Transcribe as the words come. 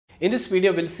In this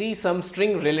video, we'll see some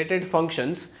string related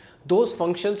functions, those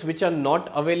functions which are not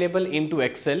available into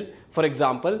Excel. For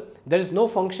example, there is no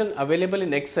function available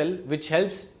in Excel which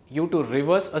helps you to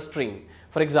reverse a string.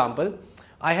 For example,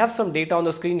 I have some data on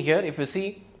the screen here. If you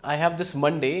see, I have this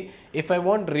Monday. If I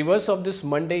want reverse of this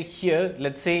Monday here,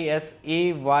 let's say as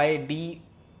AYDNOM,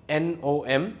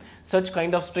 such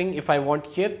kind of string if I want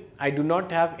here, I do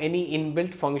not have any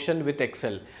inbuilt function with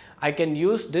Excel. I can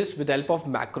use this with the help of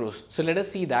macros. So let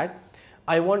us see that.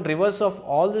 I want reverse of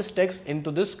all this text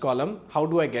into this column. How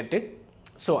do I get it?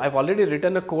 So I've already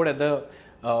written a code at the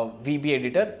VBA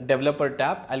editor, developer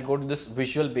tab. I'll go to this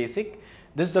Visual Basic.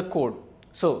 This is the code.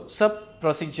 So sub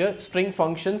procedure string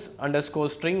functions underscore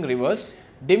string reverse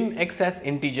dim x as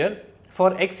integer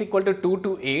for x equal to 2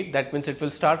 to 8. That means it will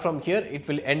start from here, it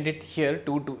will end it here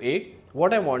 2 to 8.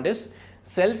 What I want is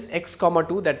cells x comma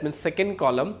 2, that means second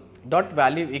column, dot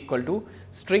value equal to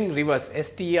string reverse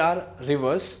str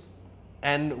reverse.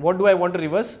 And what do I want to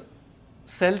reverse?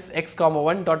 Cells x comma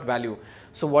 1 dot value.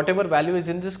 So whatever value is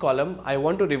in this column, I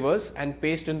want to reverse and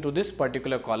paste into this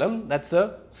particular column. That's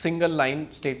a single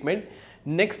line statement.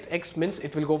 Next x means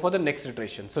it will go for the next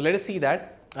iteration. So let us see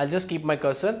that. I'll just keep my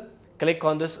cursor, click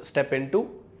on this step into.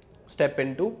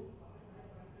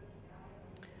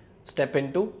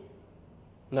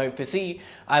 Now if you see,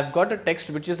 I've got a text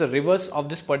which is the reverse of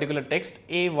this particular text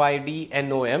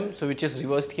AYDNOM, so which is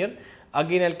reversed here.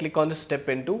 Again I'll click on this step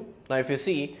into. Now if you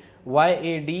see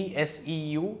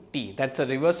YADSEUT, that's a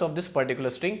reverse of this particular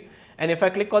string. And if I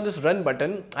click on this run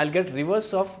button, I'll get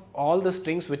reverse of all the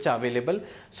strings which are available.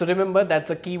 So remember,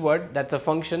 that's a keyword, that's a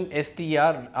function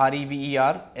strreverse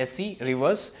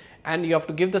reverse, and you have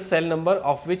to give the cell number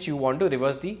of which you want to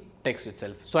reverse the text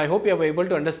itself. So I hope you are able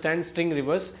to understand string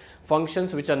reverse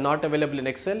functions which are not available in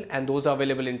Excel, and those are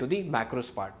available into the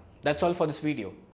macros part. That's all for this video.